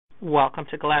Welcome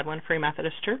to Gladwin Free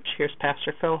Methodist Church. Here's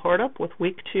Pastor Phil Hortop with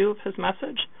week 2 of his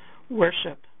message,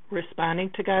 Worship, Responding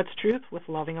to God's Truth with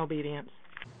Loving Obedience.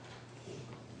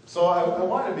 So I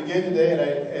want to begin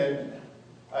today, and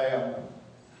I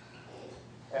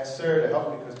asked Sarah to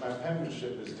help me because my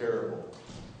penmanship is terrible.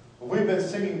 But we've been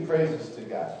singing praises to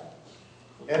God.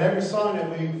 And every song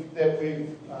that we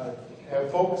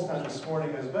have focused on this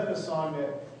morning has been a song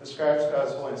that describes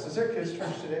God's holiness. Is there kids'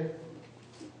 church today?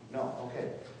 No?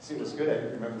 Okay. See, it was good I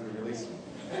didn't remember to release them.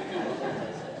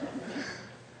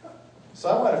 So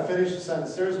I want to finish the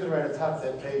sentence. Sarah's going to write at the top of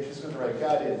that page. She's going to write,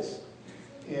 God is.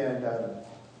 And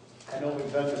I know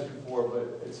we've done this before,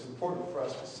 but it's important for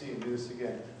us to see and do this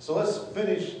again. So let's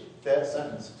finish that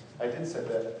sentence. I did say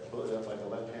that like a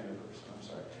left-handed person. I'm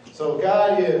sorry. So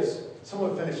God is.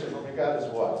 Someone finish it for me. God is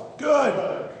what?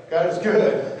 Good. God is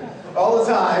good. All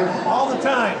the time. All the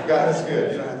time. God is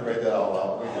good. You don't have to write that all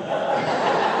out.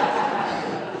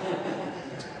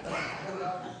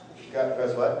 God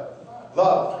is what?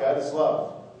 Love. God is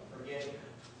love.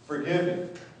 Forgiving.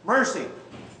 Mercy.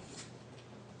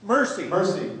 Mercy.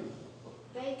 Mercy.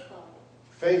 Faithful.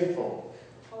 Faithful.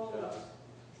 Holy.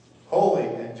 Holy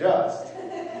and just.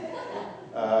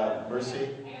 Mercy.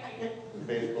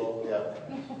 Faithful. Yeah.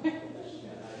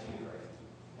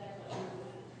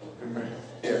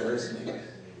 Yeah, mercy.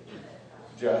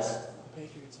 Just.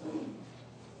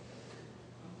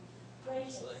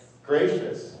 Gracious.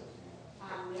 Gracious.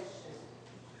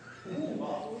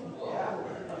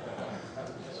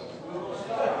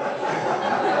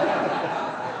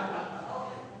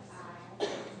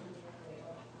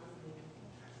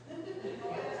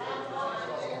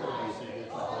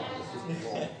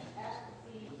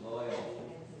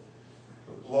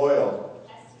 Loyal.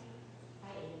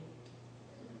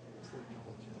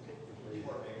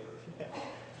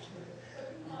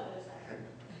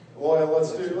 Loyal.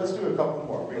 Let's do a couple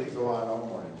more. We can go on all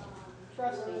morning.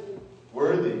 Trusting.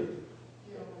 Worthy.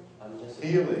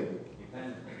 Healing.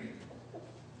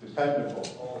 Dependable.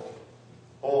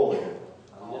 Holy.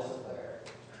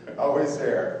 Always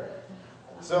there.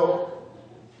 So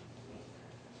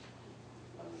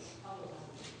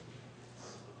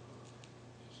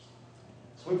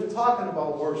we've been talking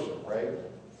about worship, right? And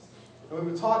we've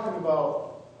been talking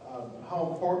about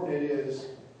how important it is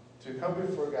to come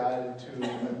before God and to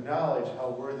acknowledge how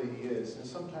worthy He is. And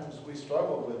sometimes we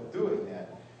struggle with doing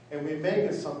that. And we make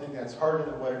it something that's harder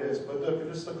than what it is. But look, in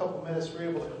just a couple minutes, we're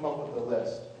able to come up with a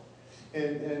list.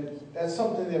 And that's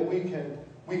something that we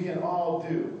can all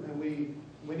do. And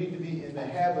we need to be in the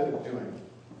habit of doing.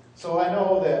 So I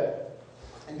know that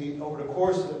over the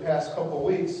course of the past couple of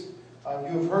weeks,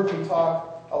 you have heard me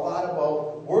talk a lot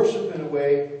about worship in a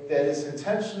way that is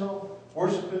intentional,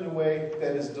 worship in a way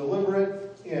that is deliberate,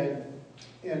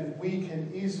 and we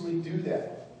can easily do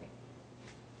that.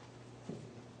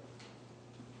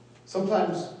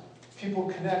 Sometimes people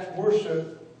connect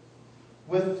worship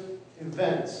with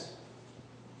events,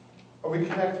 or we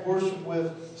connect worship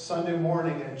with Sunday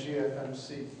morning at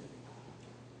GFMC,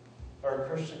 or a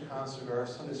Christian concert, or a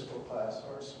Sunday school class,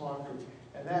 or a small group.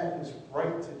 And that is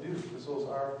right to do, because those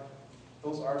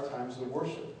are times of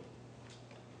worship.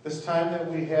 This time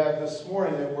that we have this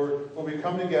morning, that where we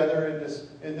come together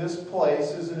in this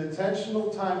place, is an intentional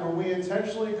time where we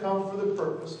intentionally come for the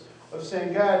purpose of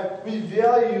saying, God, we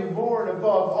value you more and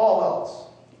above all else.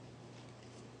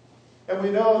 And we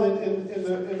know that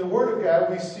in the Word of God,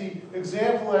 we see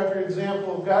example after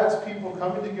example of God's people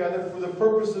coming together for the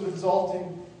purpose of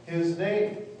exalting His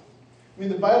name. I mean,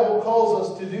 the Bible calls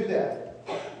us to do that.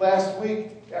 Last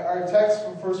week, our text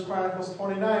from 1 Chronicles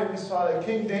 29, we saw that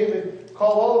King David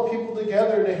called all the people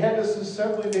together. They had this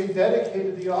assembly. They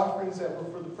dedicated the offerings that were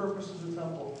for the purpose of the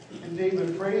temple. And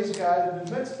David praised God in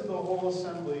the midst of the whole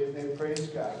assembly, and they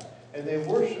praised God. And they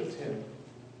worshiped Him.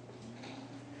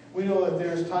 We know that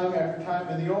there's time after time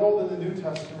in the Old and the New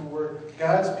Testament where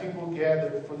God's people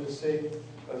gathered for the sake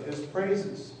of His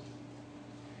praises.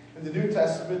 In the New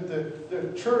Testament,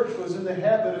 the church was in the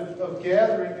habit of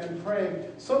gathering and praying,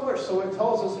 so much so it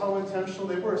tells us how intentional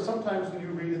they were. Sometimes when you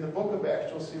read in the book of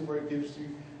Acts, you'll see where it gives you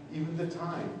even the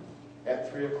time,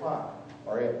 at 3 o'clock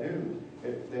or at noon,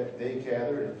 that they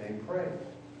gathered and they prayed.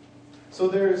 So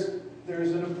there's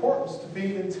an importance to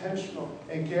being intentional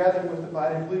and gathering with the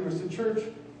body of believers. The church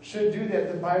should do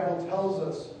that. The Bible tells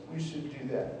us we should do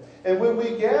that. And when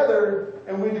we gather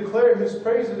and we declare His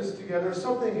praises together,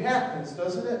 something happens,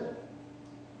 doesn't it?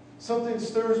 Something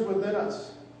stirs within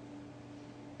us.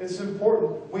 It's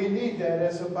important. We need that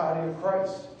as a body of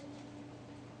Christ.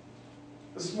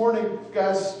 This morning,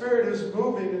 God's Spirit is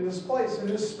moving in this place, and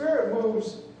His Spirit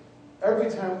moves every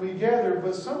time we gather,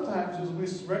 but sometimes as we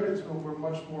surrender to Him, we're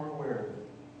much more aware of it.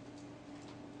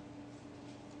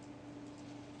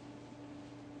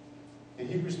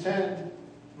 Hebrews 10,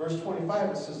 verse 25,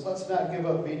 it says, let's not give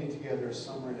up meeting together as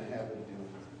some are in the habit of doing,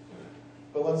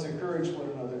 but let's encourage one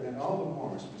another, and all the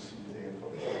more as we see the day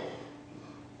approaching.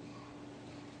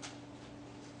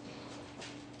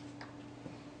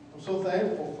 I'm so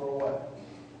thankful for what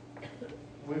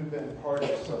we've been part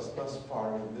of thus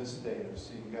far in this day of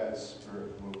seeing God's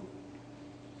Spirit move,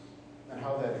 and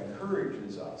how that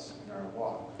encourages us in our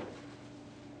walk.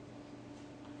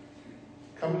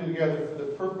 Coming together for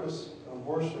the purpose of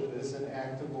worship is an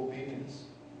act of obedience.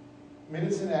 I mean,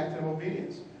 it's an act of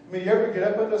obedience. I mean, you ever get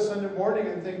up on a Sunday morning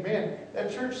and think, man,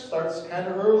 that church starts kind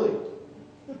of early.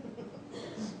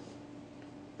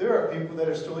 There are people that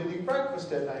are still eating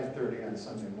breakfast at 9:30 on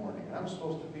Sunday morning, and I'm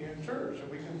supposed to be in church,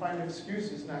 and we can find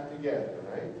excuses not to gather,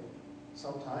 right?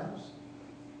 Sometimes.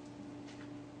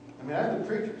 I mean, I'm the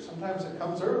preacher. Sometimes it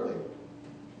comes early.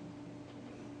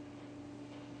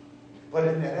 But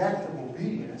in that act of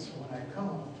obedience, when I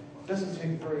come, it doesn't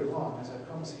take very long as I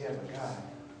come and say, yeah, but God,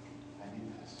 I need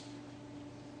this.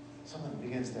 Something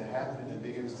begins to happen and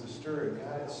begins to stir, and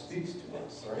God speaks to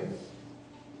us, right?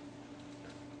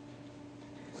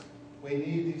 We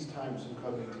need these times of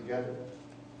coming together.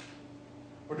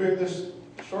 We're doing this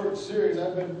short series.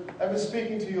 I've been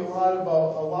speaking to you a lot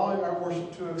about allowing our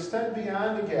worship to extend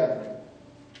beyond the gathering.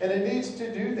 And it needs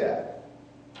to do that.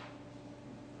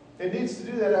 It needs to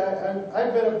do that.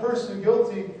 I've been a person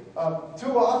guilty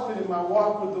too often in my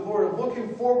walk with the Lord of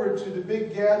looking forward to the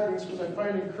big gatherings because I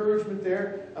find encouragement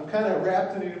there. I'm kind of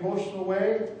wrapped in an emotional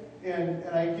way, and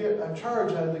I get a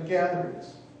charge out of the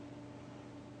gatherings.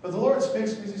 But the Lord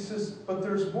speaks to me, He says, but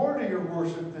there's more to your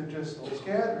worship than just those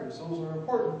gatherings. Those are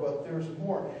important, but there's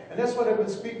more. And that's what I've been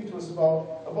speaking to us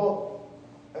about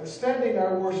extending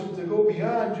our worship to go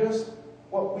beyond just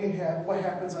what we have, what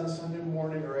happens on Sunday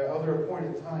morning or at other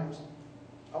appointed times.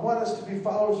 I want us to be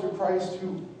followers of Christ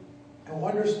who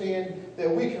understand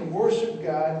that we can worship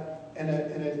God in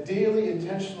a daily,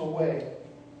 intentional way.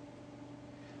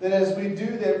 That as we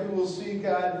do that, we will see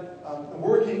God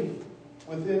working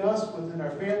within us, within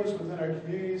our families, within our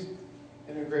communities,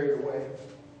 in a greater way.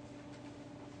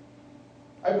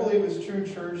 I believe it's true,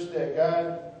 church, that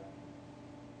God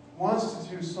wants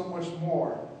to do so much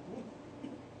more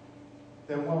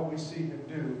than what we see Him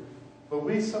do. But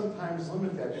we sometimes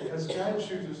limit that because God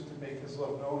chooses to make His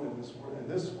love known in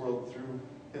this world through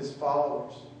His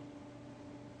followers.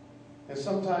 And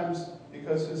sometimes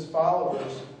because His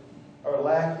followers are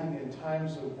lacking in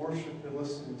times of worship and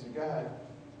listening to God,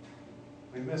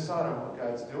 we miss out on what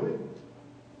God's doing,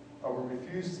 or we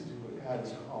refuse to do what God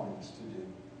is calling us to do.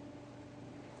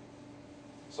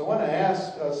 So I want to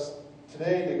ask us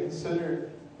today to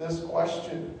consider this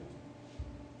question,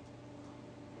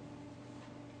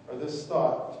 or this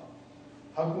thought.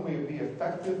 How can we be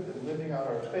effective in living out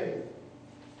our faith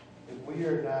if we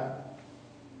are not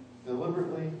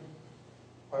deliberately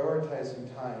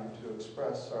prioritizing time to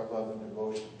express our love and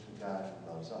devotion to God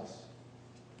who loves us?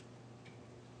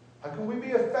 How can we be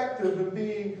effective in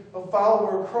being a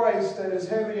follower of Christ that is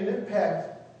having an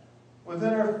impact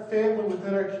within our family,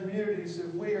 within our communities,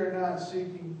 if we are not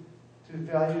seeking to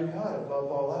value God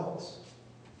above all else?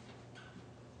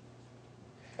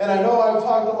 And I know I've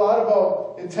talked a lot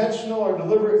about intentional or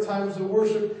deliberate times of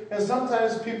worship, and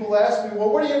sometimes people ask me,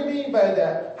 well, what do you mean by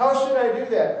that? How should I do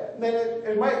that? And then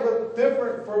it might look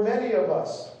different for many of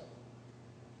us.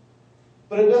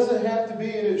 But it doesn't have to be,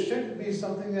 and it shouldn't be,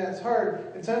 something that's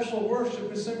hard. Intentional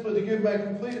worship is simply to give my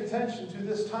complete attention to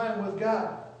this time with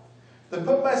God. To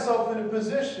put myself in a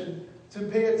position to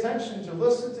pay attention, to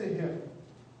listen to Him,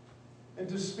 and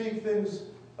to speak things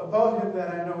about Him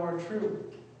that I know are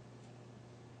true.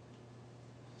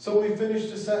 So we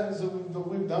finished the sentence that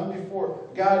we've done before.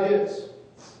 God is.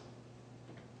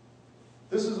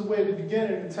 This is a way to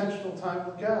begin an intentional time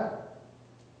with God.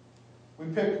 We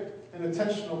pick an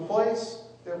intentional place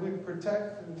that we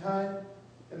protect in time,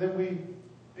 and then we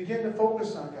begin to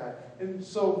focus on God. And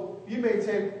so you may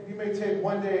take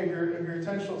one day of your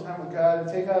intentional time with God and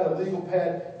take out a legal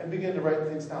pad and begin to write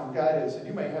things down. God is, and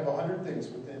you may have 100 things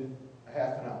within a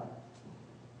half an hour.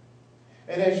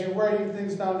 And as you're writing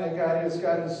things down that God is,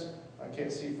 I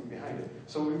can't see from behind it.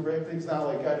 So we write things down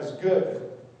like God is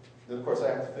good. Then of course I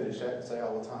have to finish that and say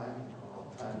all the time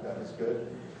God is good.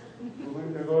 We're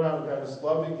going to go down, God is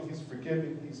loving, He's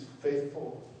forgiving, He's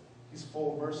faithful, He's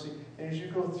full of mercy. And as you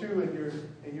go through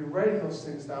and you're writing those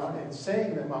things down and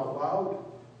saying them out loud,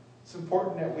 it's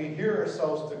important that we hear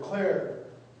ourselves declare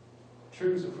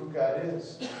truths of who God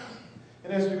is.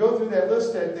 And as we go through that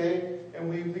list that day and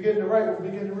we begin to write, we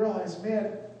begin to realize,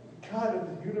 man, God of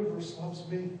the universe loves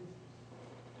me.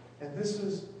 And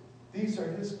these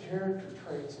are His character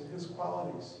traits and His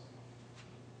qualities.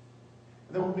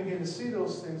 And then we'll begin to see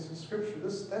those things in Scripture.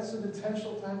 That's an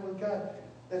intentional time with God.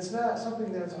 That's not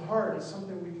something that's hard. It's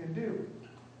something we can do.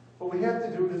 But we have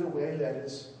to do it in a way that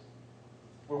is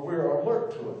where we're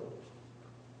alert to it.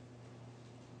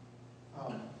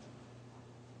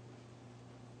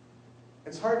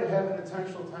 It's hard to have an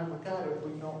intentional time with God if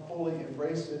we don't fully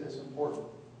embrace it as important.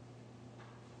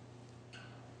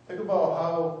 Think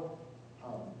about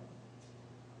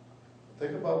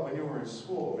when you were in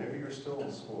school, maybe you're still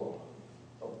in school,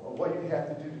 of what you have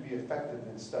to do to be effective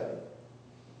in study.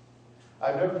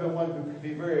 I've never been one who could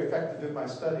be very effective in my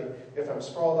study if I'm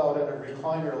sprawled out at a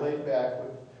recliner laid back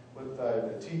with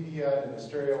the TV on and the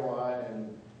stereo on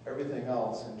and everything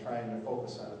else and trying to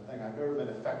focus on a thing. I've never been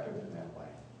effective in that way.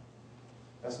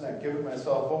 That's not giving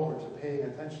myself over to paying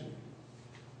attention.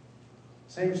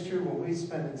 Same is true when we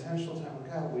spend intentional time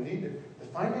with God. We need to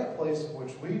find that place in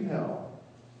which we know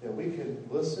that we can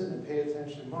listen and pay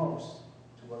attention most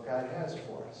to what God has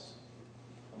for us.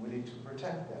 And we need to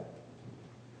protect that.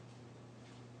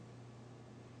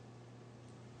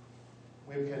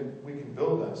 We can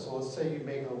build on. So let's say you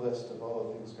make a list of all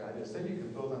the things God is. Then you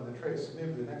can build on the traits. So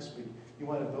maybe the next week you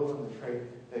want to build on the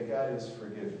trait that God is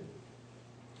forgiving.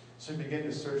 So you begin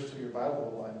to search through your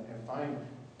Bible and find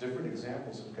different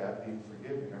examples of God being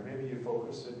forgiving. Or maybe you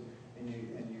focus it and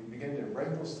you begin to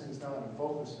write those things down and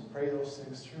focus and pray those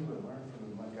things through and learn from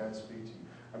them, let God speak to you.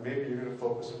 Or maybe you're going to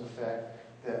focus on the fact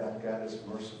that God is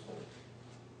merciful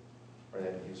or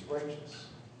that He is righteous.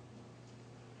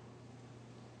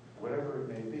 Whatever it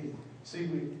may be. See,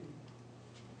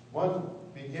 one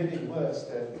beginning list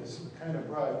that is kind of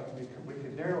broad, we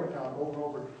could narrow it down over and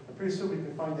over, and pretty soon we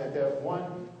can find that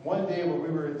one day where we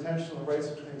were intentional to write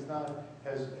some things down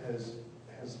has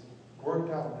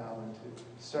worked out now into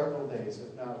several days,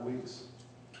 if not weeks.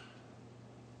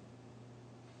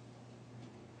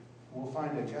 We'll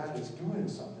find that God is doing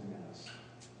something in us,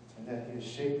 and that He is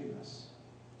shaping us.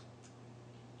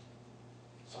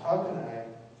 So how can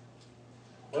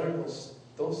what are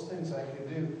those things I can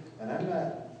do? And I'm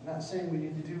not saying we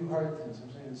need to do hard things.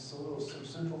 I'm saying it's some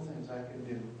simple things I can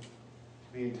do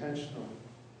to be intentional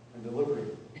and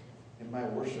deliberate in my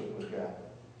worship with God.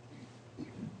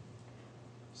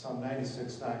 Psalm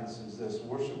 96:9 says this: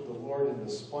 worship the Lord in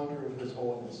the splendor of His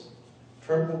holiness.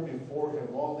 Tremble before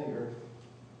Him, all the earth.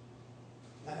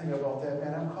 Nothing about that,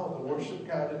 man. I'm called to worship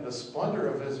God in the splendor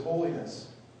of His holiness.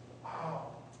 Wow.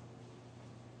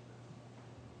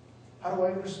 How do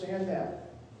I understand that?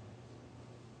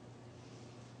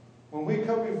 When we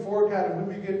come before God and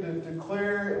we begin to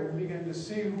declare and we begin to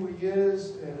see who He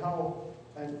is and how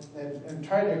and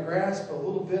try to grasp a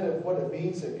little bit of what it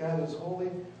means that God is holy,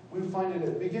 we find that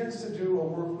it begins to do a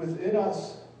work within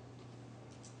us,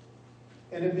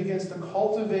 and it begins to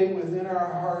cultivate within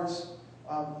our hearts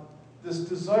this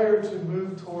desire to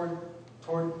move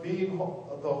toward being the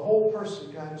whole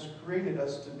person God has created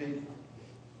us to be.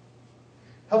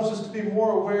 Helps us to be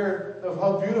more aware of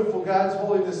how beautiful God's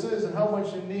holiness is and how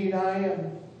much in need I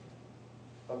am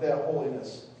of that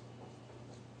holiness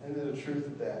and the truth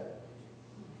of that.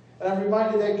 And I'm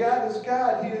reminded that God is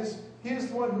God. He is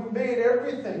the one who made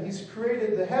everything. He's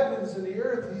created the heavens and the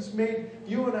earth. He's made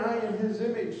you and I in His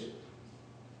image.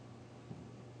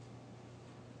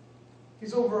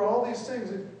 He's over all these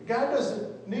things. God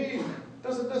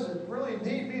doesn't really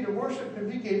need me to worship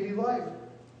Him. He gave me life.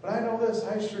 But I know this,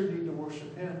 I sure need to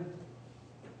worship Him.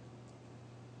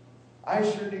 I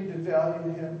sure need to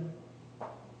value Him.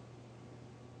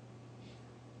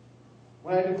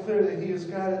 When I declare that He is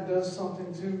God, it does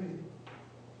something to me.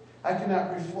 I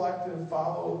cannot reflect and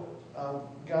follow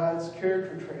God's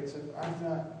character traits if I'm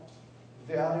not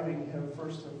valuing Him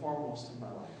first and foremost in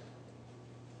my life.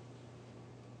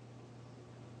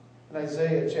 In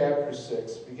Isaiah chapter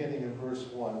 6, beginning in verse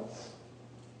 1,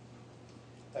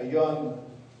 a young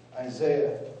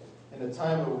Isaiah, in a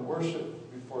time of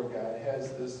worship before God,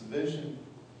 has this vision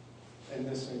and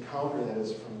this encounter that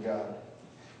is from God.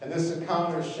 And this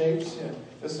encounter shapes him.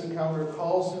 This encounter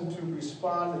calls him to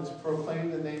respond and to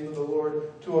proclaim the name of the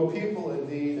Lord to a people in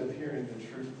need of hearing the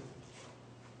truth.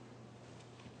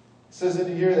 It says, in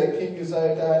the year that King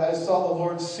Uzziah died, I saw the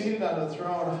Lord seated on a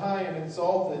throne, high and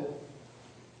exalted,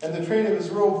 and the train of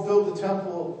His robe filled the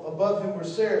temple. Above Him were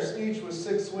seraphs, each with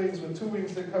 6 wings. With 2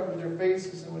 wings they covered their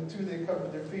faces, and with 2 they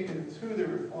covered their feet, and with 2 they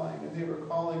were flying. And they were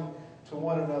calling to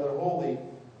one another, Holy,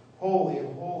 holy,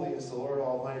 holy is the Lord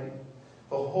Almighty.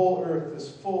 The whole earth is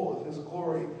full of His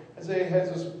glory. Isaiah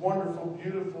has this wonderful,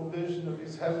 beautiful vision of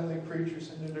these heavenly creatures,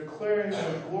 and they're declaring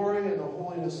the glory and the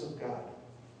holiness of God.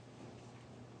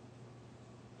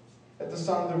 At the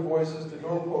sound of their voices, the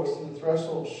doorposts and the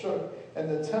threshold shook, and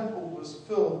the temple was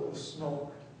filled with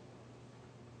smoke.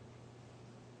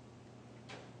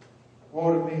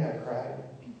 Woe to me, I cried.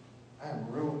 I am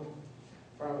ruined.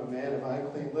 For I am a man of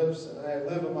unclean lips, and I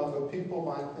live among a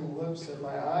people of unclean lips, and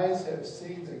my eyes have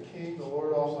seen the King, the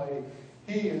Lord Almighty.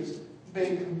 He is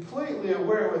being completely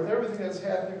aware with everything that's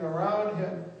happening around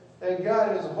him that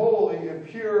God is holy and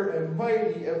pure and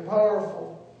mighty and powerful.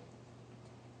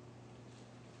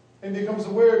 And he becomes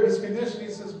aware of his condition.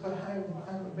 He says, but I'm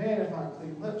a man of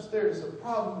unclean lips. There is a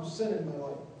problem of sin in my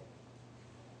life.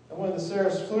 And when the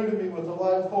seraphs flew to me with a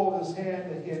live coal in his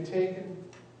hand that he had taken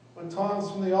with tongs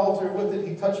from the altar, with it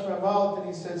he touched my mouth, and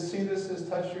he said, see, this has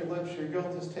touched your lips, your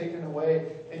guilt is taken away,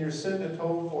 and your sin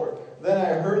atoned for. Then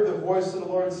I heard the voice of the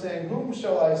Lord saying, whom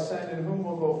shall I send, and whom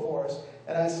will go for us?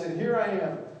 And I said, here I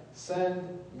am,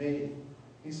 send me.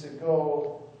 He said,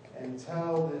 go and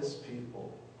tell this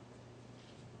people.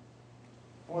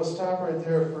 We'll stop right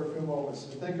there for a few moments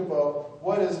and think about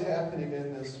what is happening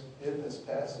in this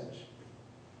passage.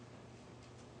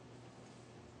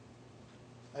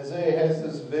 Isaiah has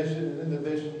this vision, and in the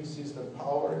vision he sees the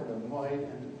power and the might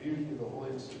and the beauty of the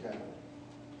holiness of God.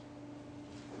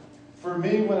 For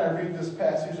me, when I read this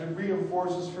passage, it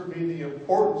reinforces for me the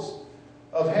importance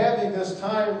of having this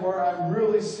time where I'm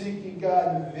really seeking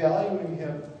God and valuing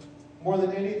Him more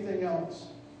than anything else.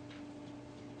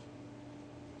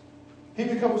 He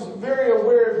becomes very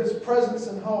aware of His presence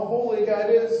and how holy God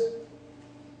is.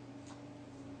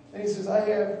 And he says, I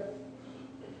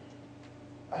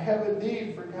have a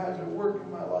need for God to work in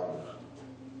my life.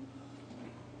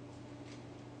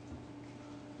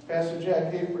 Pastor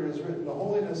Jack Hayford has written, the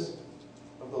holiness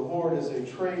of the Lord is a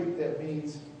trait that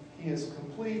means He is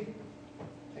complete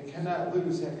and cannot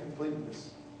lose that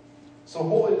completeness. So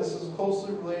holiness is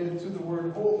closely related to the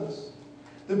word wholeness.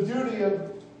 The beauty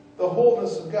of the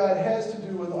wholeness of God has to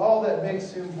do with all that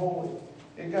makes Him holy.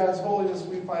 In God's holiness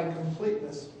we find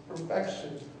completeness,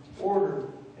 perfection, order,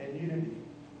 and unity.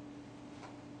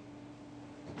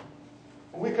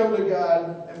 When we come to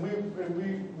God and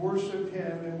we worship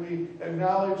Him and we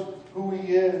acknowledge who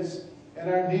He is and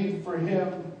our need for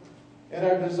Him and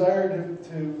our desire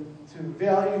to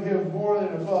value Him more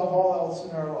than above all else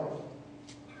in our life,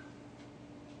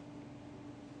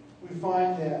 we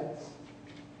find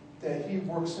that He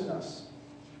works in us.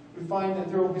 We find that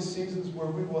there will be seasons where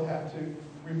we will have to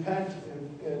repent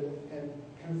and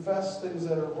confess things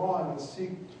that are wrong and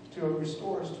seek to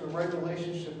restore us to a right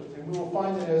relationship with Him. We will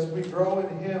find that as we grow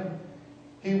in Him,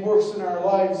 He works in our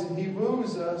lives and He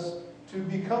moves us to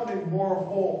becoming more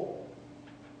whole,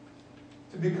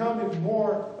 to becoming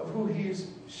more of who He's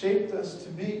shaped us to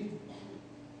be.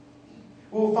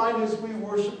 We'll find as we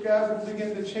worship God, we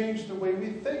begin to change the way we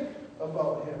think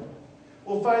about Him.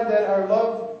 We'll find that our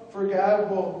love for God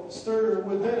will stir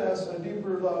within us a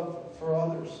deeper love for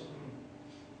others.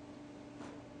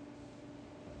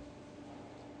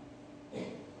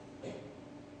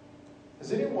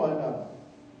 Has anyone,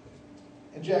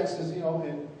 and Jack says,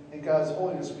 in God's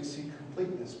holiness we see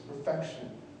completeness, perfection,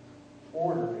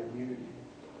 order, and unity.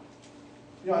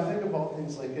 I think about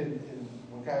things like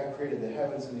when God created the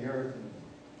heavens and the earth,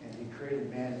 and He created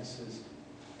man, it says,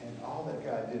 and all that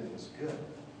God did was good.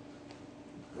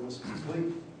 It was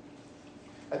complete.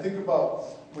 I think about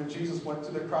when Jesus went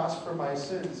to the cross for my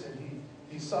sins, and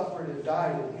He suffered and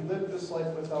died, and He lived this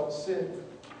life without sin.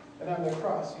 And on the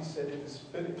cross, He said, it is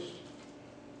finished.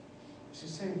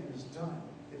 She's saying it is done.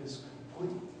 It is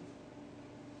complete.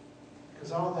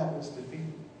 Because all that was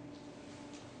defeated.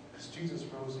 Because Jesus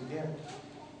rose again.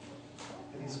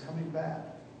 And He's coming back.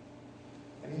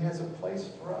 And He has a place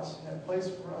for us. And that place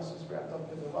for us is wrapped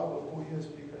up in the love of who He is,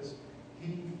 because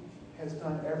He has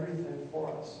done everything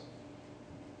for us.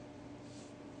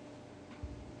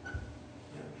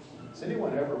 Has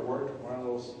anyone ever worked one of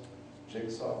those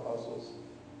jigsaw puzzles?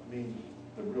 I mean,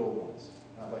 the real ones.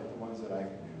 Not like the ones that I can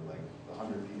do, like the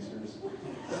 100-piecers.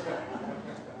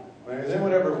 Has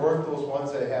anyone ever worked those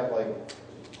ones that have like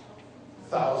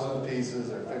 1,000 pieces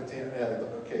or 15? Yeah,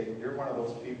 okay, you're one of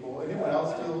those people. Anyone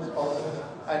else do those puzzles?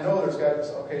 I know there's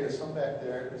guys. Okay, there's some back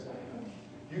there.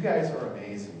 You guys are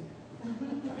amazing.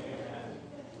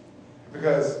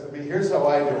 Because here's how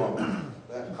I do them.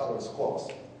 That color's close.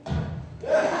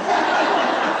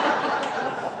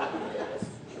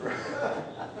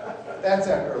 That's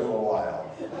after a little while.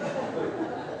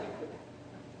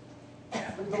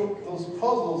 Those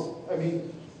puzzles,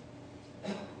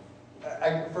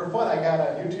 for fun, I got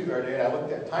on YouTube the other day and I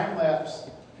looked at time-lapse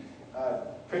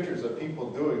pictures of people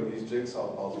doing these jigsaw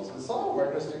puzzles. And some of them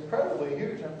are just incredibly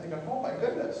huge. I'm thinking, oh my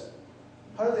goodness,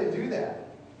 how do they do that?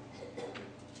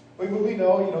 We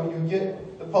know, you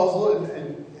get the puzzle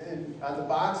and on the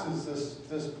box is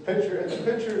this picture, and the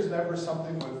picture is never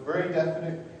something with very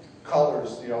definite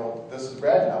colors, this is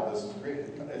red now, this is green.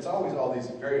 It's always all these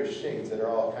various shades that are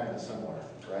all kind of similar,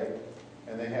 right?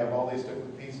 And they have all these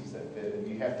different pieces that fit, and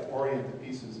you have to orient the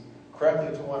pieces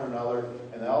correctly to one another,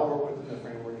 and they all work within the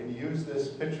framework, and you use this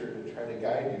picture to try to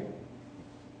guide you.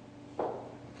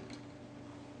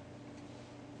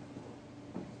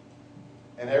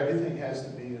 And everything has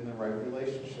to be in the right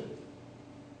relationship.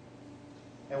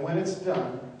 And when it's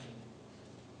done,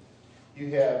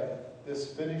 you have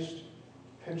this finished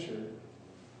picture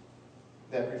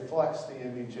that reflects the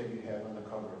image that you have on the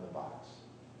cover of the box.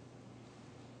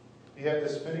 You have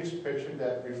this finished picture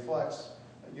that reflects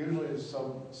usually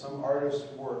some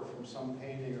artist's work from some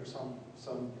painting or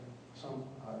some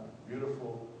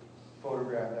beautiful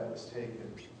photograph that was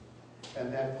taken.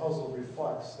 And that puzzle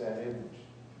reflects that image.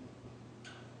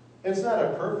 It's not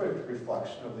a perfect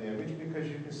reflection of the image because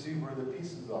you can see where the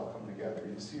pieces all come together.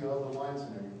 You see all the lines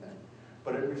and everything.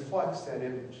 But it reflects that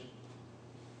image.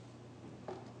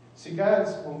 See,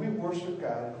 when we worship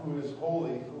God, who is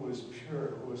holy, who is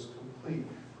pure, who is complete,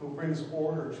 who brings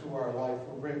order to our life,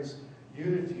 who brings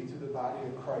unity to the body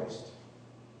of Christ,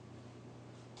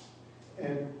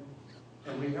 and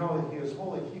we know that He is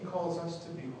holy, He calls us to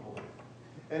be holy.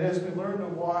 And as we learn to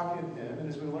walk in Him, and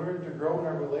as we learn to grow in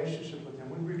our relationship with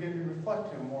Him, we begin to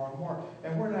reflect Him more and more.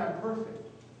 And we're not perfect,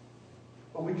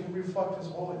 but we can reflect His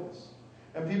holiness.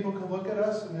 And people can look at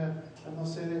us and they'll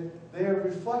say that they are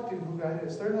reflecting who God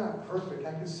is. They're not perfect.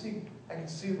 I can see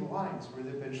the lines where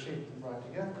they've been shaped and brought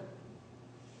together.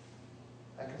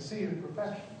 I can see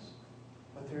imperfections,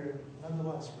 but they're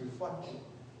nonetheless reflecting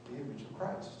the image of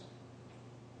Christ.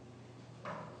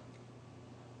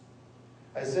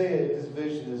 Isaiah, his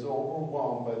vision is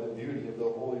overwhelmed by the beauty of the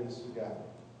holiness of God.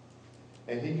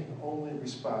 And he can only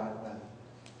respond with,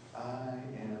 I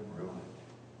am ruined.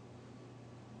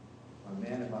 A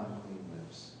man of unclean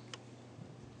lips.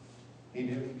 He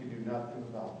knew he could do nothing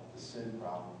about the sin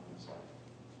problem in his life.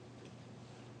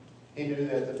 He knew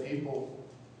that the people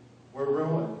were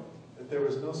ruined, that there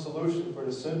was no solution for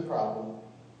the sin problem.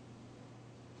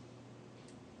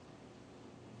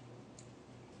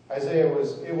 Isaiah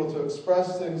was able to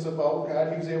express things about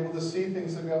God. He was able to see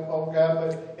things about God,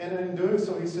 but in doing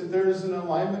so, he said, there is an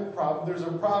alignment problem. There's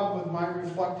a problem with my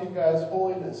reflecting God's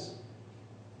holiness.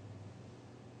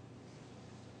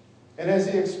 And as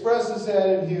he expresses that,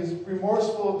 and he is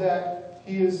remorseful of that,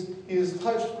 he is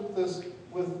touched with this,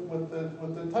 with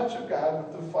the touch of God,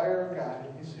 with the fire of God.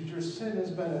 And he says, your sin has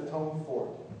been atoned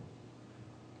for.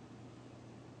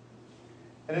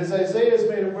 And as Isaiah is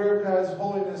made aware of God's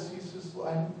holiness, he says,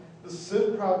 the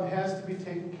sin problem has to be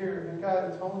taken care of, and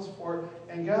God atones for it.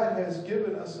 And God has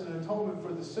given us an atonement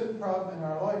for the sin problem in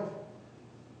our life.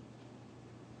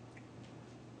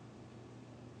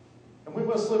 And we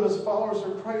must live as followers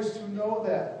of Christ who know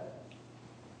that.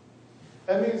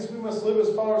 That means we must live as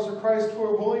followers of Christ who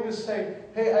are willing to say,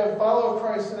 hey, I follow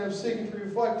Christ and I'm seeking to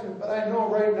reflect Him, but I know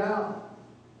right now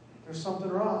there's something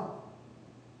wrong.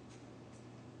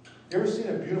 You ever seen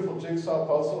a beautiful jigsaw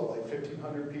puzzle, like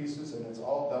 1,500 pieces, and it's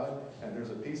all done, and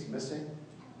there's a piece missing?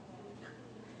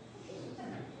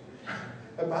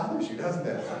 It bothers you, doesn't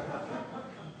it?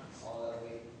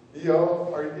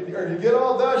 Or you get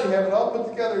all done, you have it all put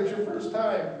together, it's your first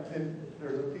time, and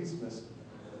there's a piece missing.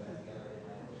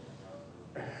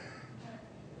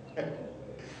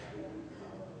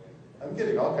 I'm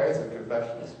getting all kinds of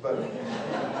confessions, but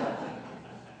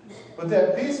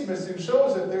that piece missing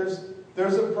shows that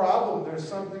there's a problem,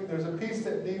 there's a piece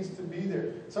that needs to be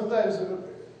there. Sometimes if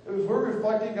we're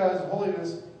reflecting God's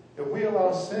holiness, if we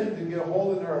allow sin to get a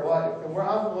hold in our life, and we're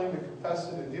unwilling to confess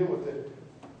it and deal with it,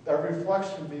 our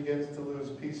reflection begins to lose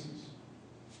pieces.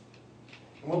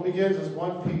 And what begins as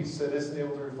one piece that isn't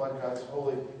able to reflect God's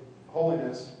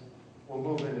holiness will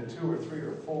move into 2 or 3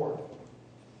 or 4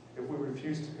 if we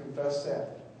refuse to confess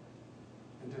that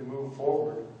and to move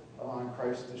forward, allowing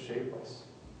Christ to shape us.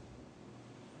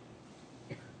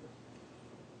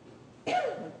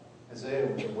 Isaiah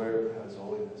was aware of God's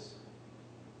holiness.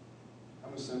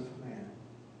 I'm a sinful man.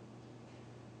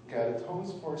 God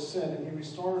atones for sin and He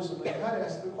restores him. And God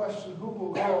asks the question, who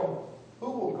will go?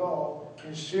 Who will go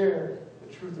and share the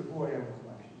truth of who I am with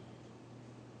my people?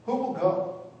 Who will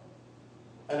go?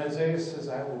 And Isaiah says,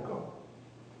 I will go.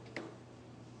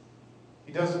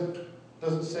 He doesn't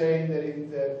say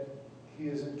that he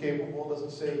is incapable,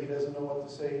 doesn't say he doesn't know what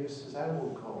to say. He just says, I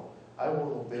will go. I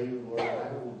will obey you, Lord.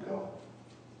 I will go.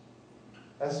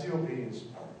 That's the obedience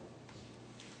part.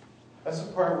 That's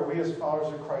the part where we as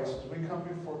followers of Christ, as we come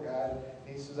before God,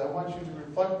 and He says, I want you to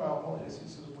reflect my holiness. He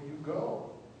says, will you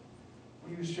go?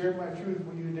 Will you share my truth?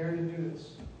 Will you dare to do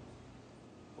this?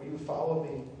 Will you follow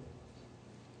me?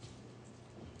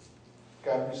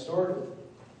 God restored him,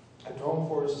 atoned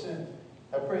for his sin.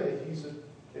 I pray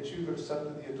that you've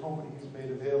accepted the atonement he's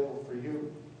made available for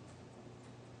you.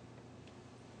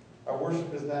 Our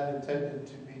worship is not intended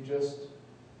to be just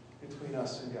between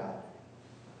us and God.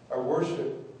 Our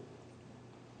worship,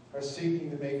 our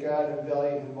seeking to make God and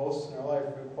value him most in our life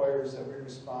requires that we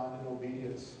respond in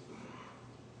obedience.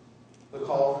 The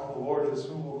call of the Lord is,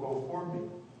 who will go for me?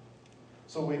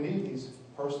 So we need these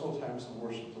personal times of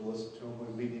worship to listen to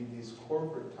him. We need these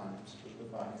corporate times with the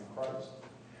body of Christ.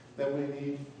 Then we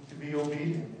need to be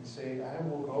obedient and say, I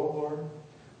will go, Lord.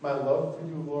 My love for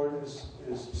you, Lord, is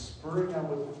spurring on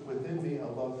within me a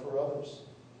love for others.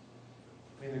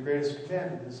 I mean, the greatest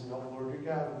commandment is to love the Lord your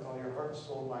God with all your heart,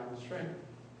 soul, mind, and strength.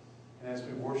 And as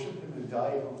we worship him and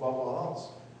value him above all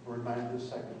else, we're reminded of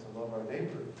second to love our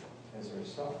neighbor as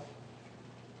ourselves.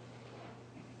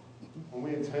 When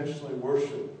we intentionally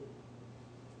worship,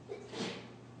 we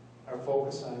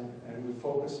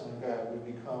focus on God,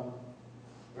 we become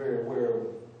very aware of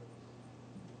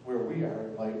where we are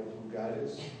in light of who God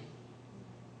is.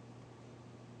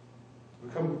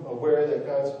 Become aware that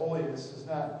God's holiness is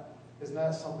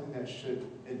not something that should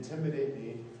intimidate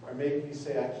me or make me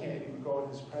say I can't even go in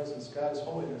his presence. God's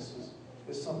holiness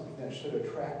is something that should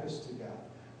attract us to God.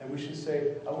 And we should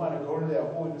say, I want to go to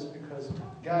that holiness because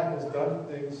God has done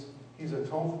things. He's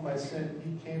atoned for my sin.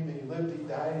 He came and he lived, he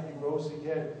died, and he rose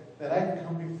again. That I can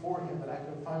come before him and I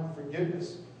can find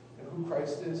forgiveness in who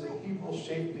Christ is, and he will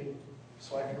shape me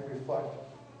so I can reflect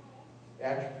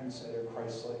attributes that are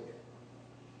Christ-like.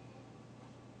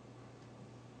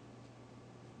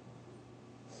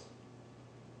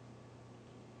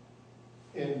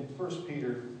 In 1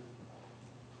 Peter,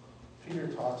 Peter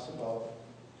talks a lot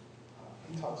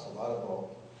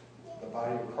about the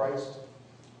body of Christ.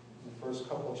 In the first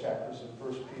couple of chapters of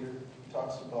 1 Peter, he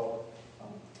talks about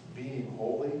being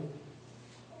holy.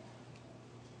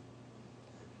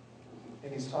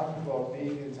 And he's talking about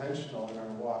being intentional in our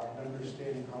walk and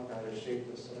understanding how God has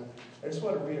shaped us. And I just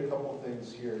want to read a couple of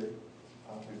things here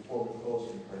before we close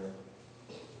in prayer.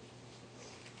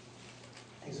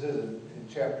 He says in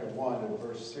chapter 1 and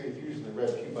verse 3, if you're using the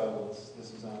Red Pew Bible,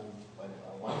 this is on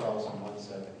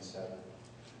 1177.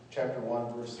 Chapter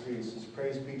 1, verse 3, it says,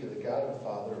 Praise be to the God and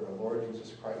Father of our Lord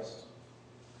Jesus Christ.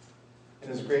 In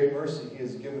his great mercy, he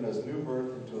has given us new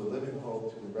birth into a living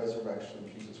hope through the resurrection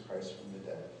of Jesus Christ from the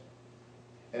dead,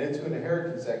 and into an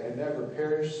inheritance that can never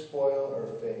perish, spoil,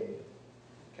 or fade,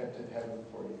 kept in heaven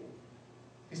for you.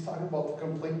 He's talking about the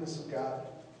completeness of God.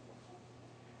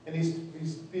 And he's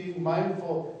being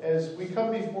mindful as we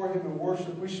come before him in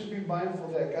worship, we should be mindful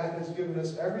that God has given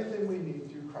us everything we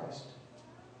need through Christ.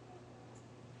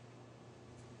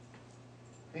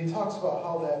 And he talks about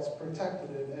how that's protected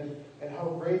and how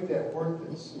great that worth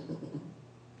is.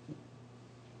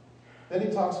 Then he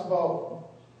talks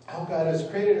about how God has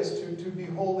created us to be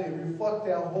holy and reflect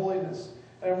that holiness.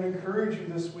 And I would encourage you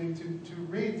this week to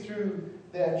read through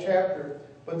that chapter.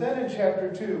 But then in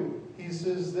chapter 2, he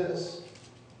says this.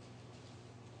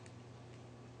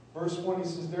 Verse 1, he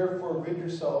says, Therefore rid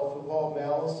yourself of all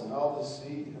malice and all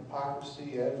deceit,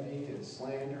 hypocrisy, envy, and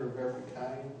slander of every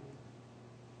kind.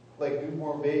 Like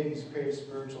newborn babies, crave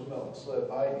spiritual milk, so that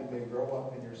by it you may grow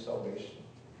up in your salvation.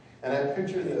 And I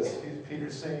picture this.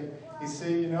 Peter's saying, he's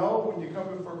saying, when you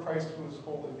come before Christ who is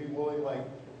holy, be willing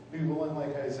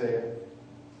like Isaiah.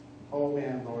 Oh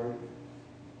man, Lord.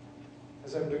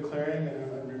 As I'm declaring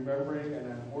and I'm remembering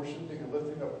and I'm worshiping and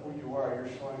lifting up who you are, you're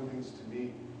showing things to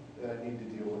me that I need to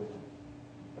deal with,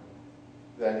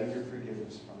 that I need your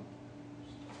forgiveness from,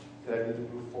 that I need to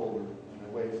move forward and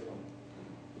away from.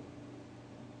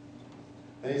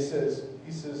 And he says,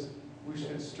 we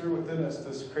should stir within us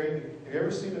this craving. Have you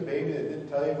ever seen a baby that didn't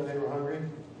tell you when they were hungry?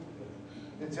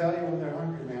 They tell you when they're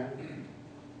hungry, man.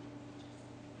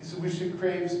 He said we should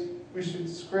crave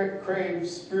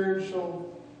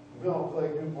spiritual milk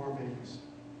like newborn babies.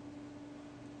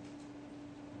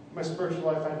 In my spiritual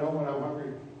life, I know when I'm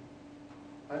hungry.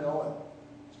 I know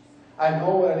it. I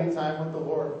know it any time with the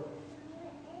Lord.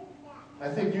 I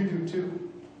think you do too.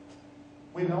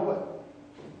 We know it.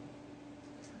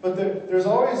 But there's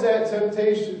always that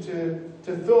temptation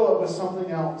to fill it with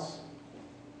something else.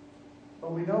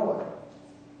 But we know it.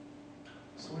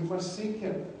 So we must seek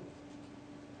him.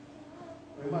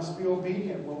 We must be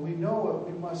obedient. When we know it,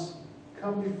 we must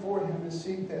come before him and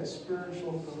seek that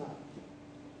spiritual food.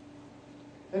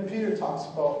 Then Peter talks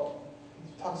about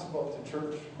the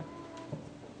church.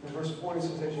 In verse 4, he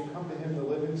says, as you come to him, the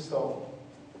living stone,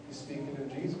 he's speaking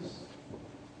of Jesus,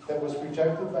 that was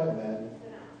rejected by men,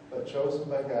 but chosen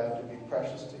by God to be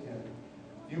precious to him.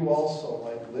 You also,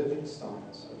 like living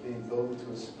stones, are being built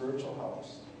into a spiritual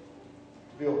house,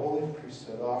 to be a holy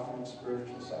priesthood, offering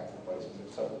spiritual sacrifices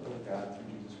acceptable to God through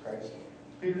Jesus Christ.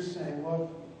 Peter's saying,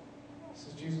 look, this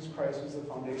is Jesus Christ. He's the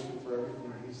foundation for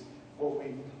everything. He's what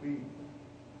we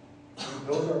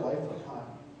build our life upon.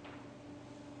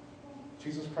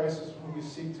 Jesus Christ is who we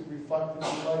seek to reflect and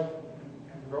be like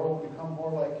and grow and become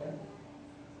more like Him.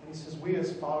 And He says we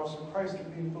as followers of Christ are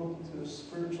being built into a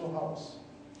spiritual house.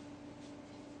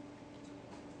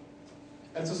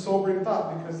 That's a sobering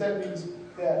thought, because that means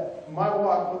that my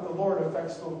walk with the Lord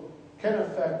can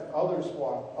affect others'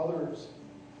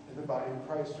 in the body of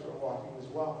Christ who are walking as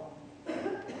well.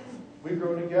 We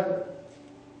grow together.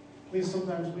 It means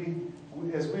sometimes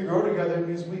as we grow together, it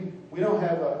means we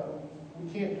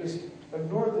can't just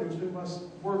ignore things. We must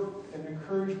work and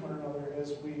encourage one another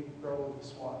as we grow in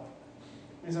this walk.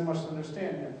 It means I must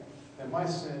understand that my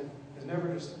sin is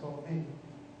never just about me,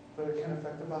 but it can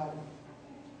affect the body.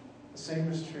 The same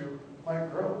is true. My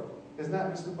growth is not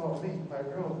just about me. My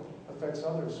growth affects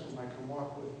others whom I can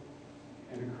walk with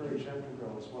and encourage them to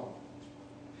grow as well.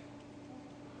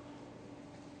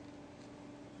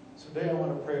 So today I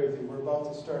want to pray with you. We're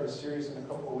about to start a series in a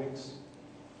couple of weeks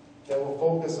that will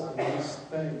focus on these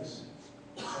things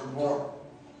and more.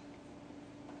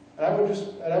 And I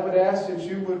would ask that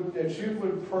you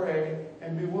would pray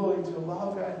and be willing to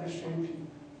allow God to shape you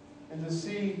and to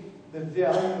see the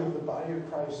value of the body of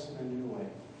Christ in a new way.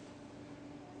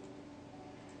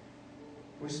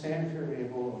 We stand here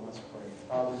able and let's pray.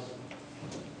 Father,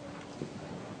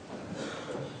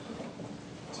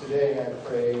 today I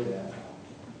pray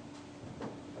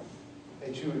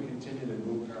that you would continue to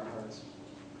move in our hearts.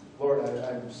 Lord,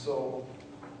 I'm so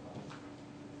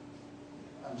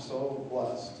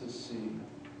blessed to see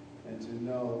and to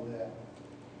know that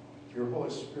your Holy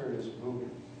Spirit is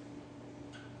moving.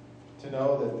 To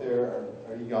know that there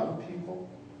are young people,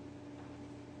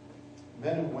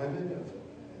 men and women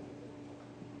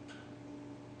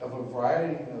of a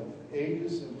variety of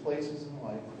ages and places in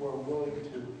life who are willing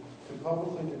to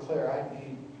publicly declare,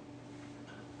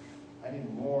 I need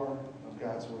more of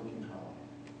God's work in my life.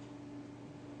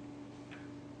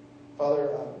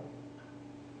 Father,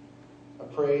 I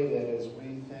pray that as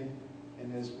we think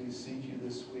and as we seek you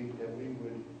this week, that we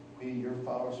would be your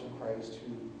followers of Christ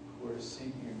who are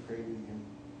seeking and craving Him.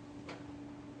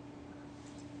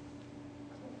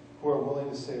 Who are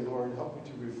willing to say, Lord, help me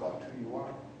to reflect who you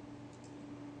are.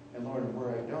 And Lord,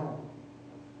 where I don't,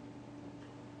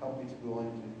 help me to be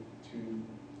willing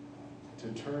to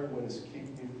turn what is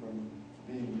keeping me from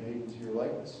being made into your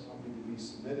likeness. Help me to be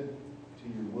submitted to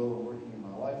your will and working in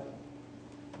my life.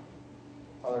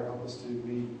 Father, help us to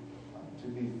be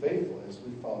faithful as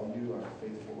we follow you, our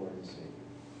faithful Lord and Savior.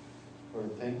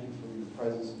 Lord, thank you for your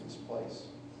presence in this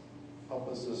place. Help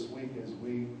us this week as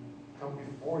we come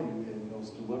before you in those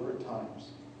deliberate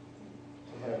times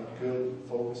to have good,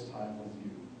 focused time with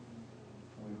you.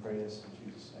 And we pray this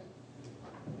in Jesus' name.